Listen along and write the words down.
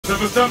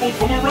have assembled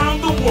from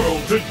around the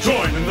world to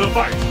join in the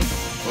fight.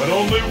 But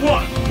only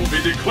one will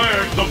be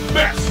declared the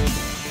best.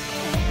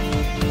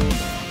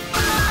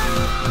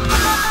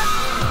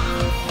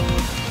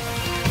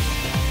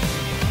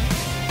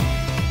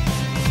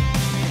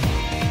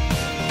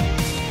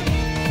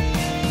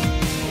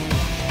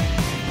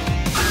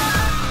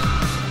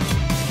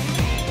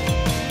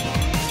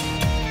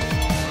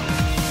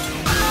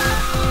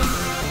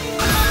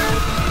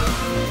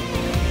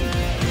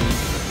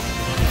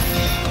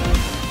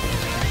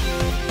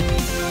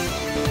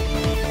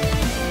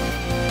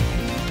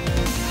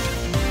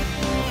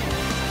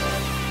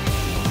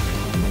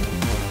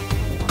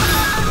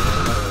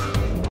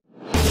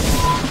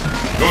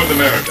 North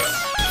America.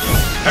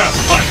 Have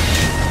fight!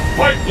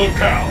 Fight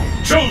locale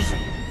chosen!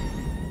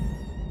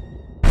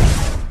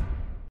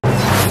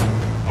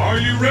 Are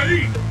you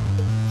ready?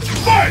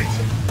 Fight!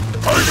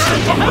 Tiger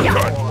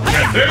uppercut!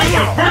 And there's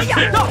the first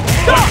hit!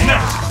 What's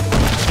next?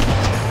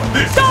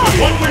 This is the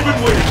one we've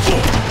been waiting for!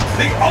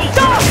 The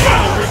ultimate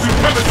battle for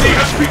supremacy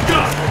has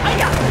begun!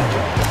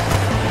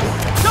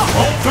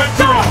 All bets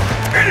are off!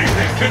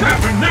 Anything can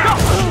happen now!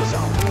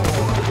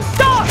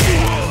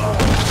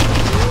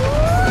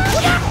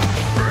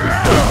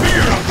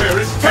 Fear up there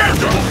is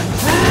Panda!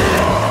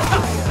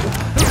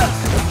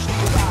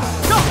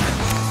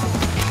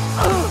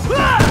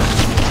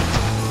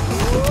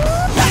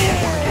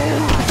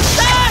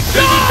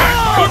 This attack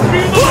could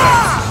be the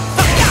last!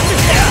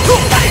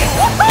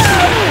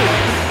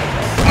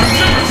 I've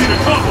never seen a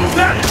combo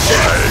that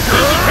intense!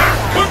 This attack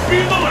could be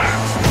the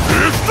last!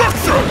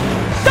 Destruction!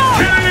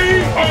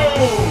 KO!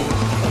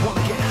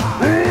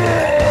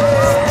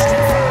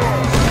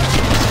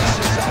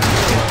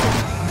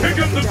 Pick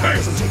up the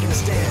pace!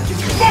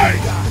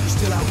 Fight!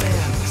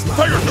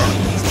 Tiger Shot!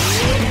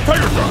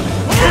 Tiger Shot!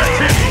 First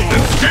hit,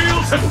 and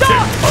scales have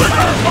tipped!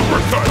 Tiger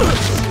Uppercut!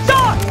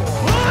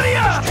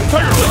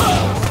 Tiger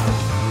Shot!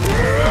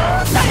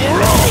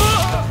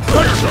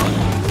 Tiger Shot!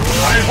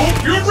 I hope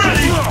you're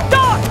ready!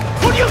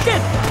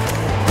 Hadouken!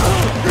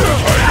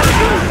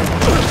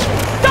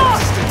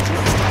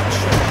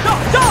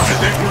 I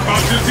think we're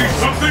about to see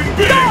something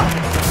big!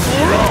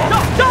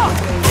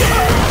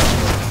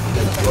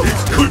 It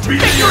could be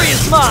Victory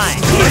is mine!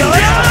 I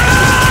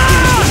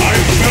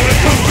smell a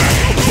comeback!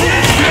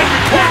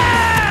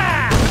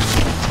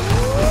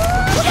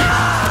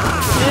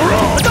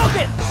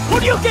 Hadouken!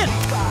 Hadouken!